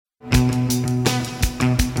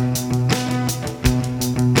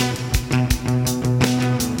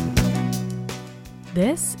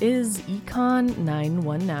is Econ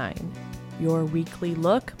 919, your weekly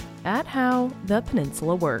look at how the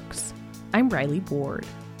peninsula works. I'm Riley Board.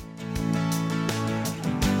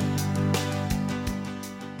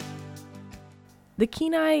 The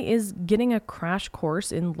Kenai is getting a crash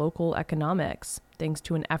course in local economics, thanks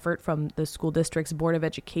to an effort from the school district's Board of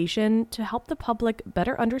Education to help the public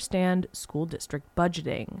better understand school district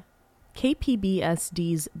budgeting.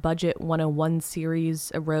 KPBSD's Budget 101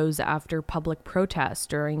 series arose after public protests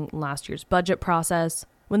during last year's budget process,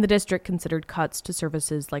 when the district considered cuts to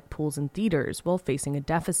services like pools and theaters while facing a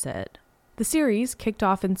deficit. The series kicked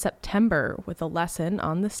off in September with a lesson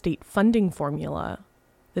on the state funding formula.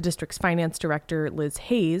 The district's finance director, Liz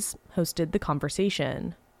Hayes, hosted the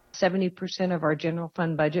conversation. 70% of our general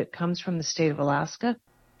fund budget comes from the state of Alaska.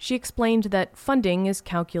 She explained that funding is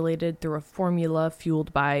calculated through a formula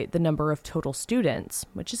fueled by the number of total students,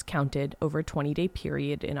 which is counted over a 20-day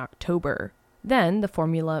period in October. Then the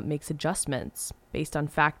formula makes adjustments based on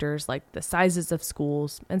factors like the sizes of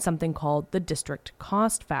schools and something called the district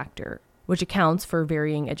cost factor, which accounts for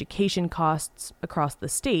varying education costs across the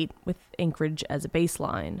state with Anchorage as a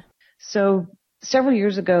baseline. So several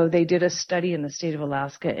years ago, they did a study in the state of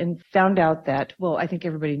Alaska and found out that, well, I think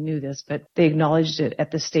everybody knew this, but they acknowledged it at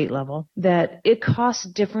the state level, that it costs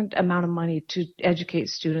a different amount of money to educate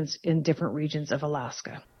students in different regions of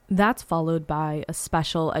Alaska. That's followed by a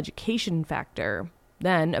special education factor,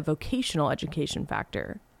 then a vocational education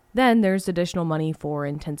factor. Then there's additional money for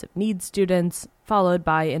intensive needs students, followed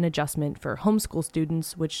by an adjustment for homeschool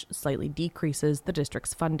students, which slightly decreases the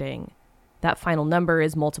district's funding. That final number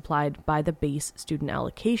is multiplied by the base student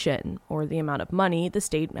allocation, or the amount of money the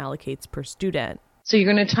state allocates per student. So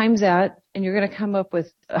you're going to times that, and you're going to come up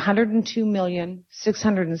with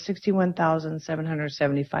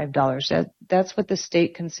 $102,661,775. That's what the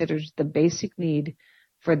state considers the basic need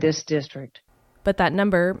for this district. But that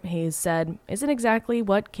number, Hayes said, isn't exactly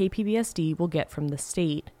what KPBSD will get from the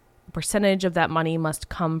state. A percentage of that money must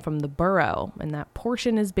come from the borough, and that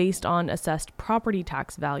portion is based on assessed property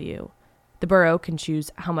tax value. The borough can choose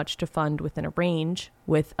how much to fund within a range,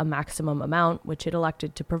 with a maximum amount which it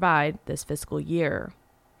elected to provide this fiscal year.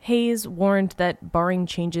 Hayes warned that barring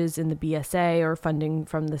changes in the BSA or funding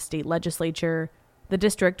from the state legislature, the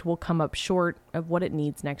district will come up short of what it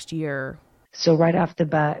needs next year. So right off the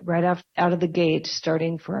bat, out of the gate,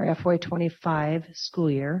 starting for our FY25 school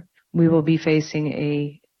year, we will be facing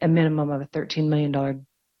a minimum of a $13 million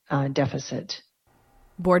deficit.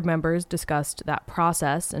 Board members discussed that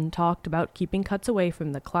process and talked about keeping cuts away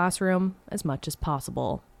from the classroom as much as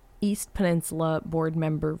possible. East Peninsula Board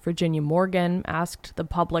member Virginia Morgan asked the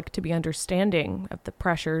public to be understanding of the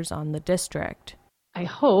pressures on the district. I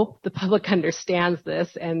hope the public understands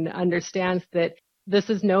this and understands that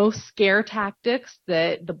this is no scare tactics,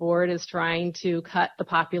 that the board is trying to cut the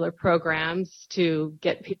popular programs to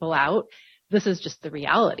get people out. This is just the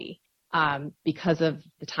reality because of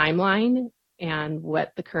the timeline and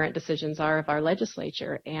what the current decisions are of our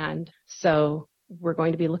legislature. And so we're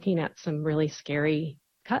going to be looking at some really scary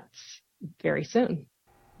cuts very soon.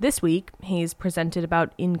 This week, Hayes presented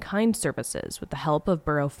about in-kind services with the help of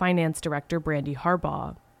Borough Finance Director Brandy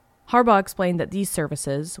Harbaugh. Harbaugh explained that these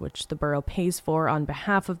services, which the borough pays for on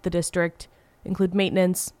behalf of the district, include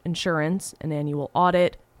maintenance, insurance, an annual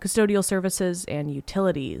audit, custodial services, and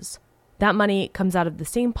utilities. That money comes out of the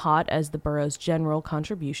same pot as the borough's general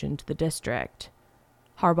contribution to the district.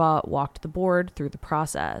 Harbaugh walked the board through the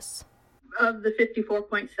process. Of the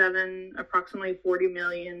 54.7, approximately 40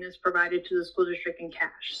 million is provided to the school district in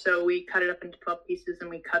cash. So we cut it up into 12 pieces and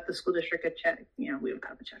we cut the school district a check. We don't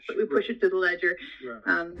cut the check, but we push it to the ledger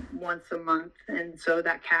once a month. And so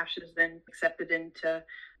that cash is then accepted into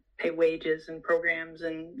pay wages and programs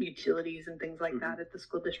and utilities and things like that at the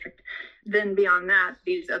school district. Then beyond that,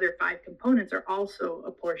 these other 5 components are also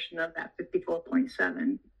a portion of that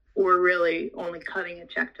 54.7. We're really only cutting a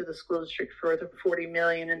check to the school district for the 40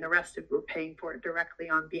 million, and the rest of it we're paying for it directly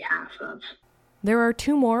on behalf of. There are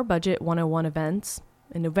 2 more Budget 101 events.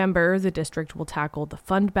 In November, the district will tackle the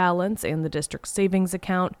fund balance and the district savings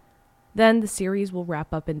account. Then the series will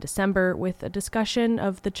wrap up in December with a discussion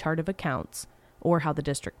of the chart of accounts, or how the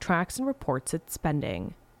district tracks and reports its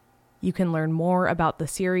spending. You can learn more about the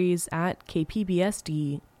series at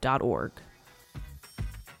kpbsd.org.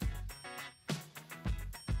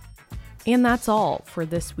 And that's all for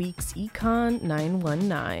this week's Econ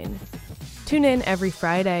 919. Tune in every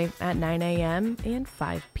Friday at 9 a.m. and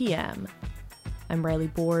 5 p.m. I'm Riley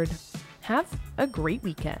Board. Have a great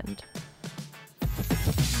weekend.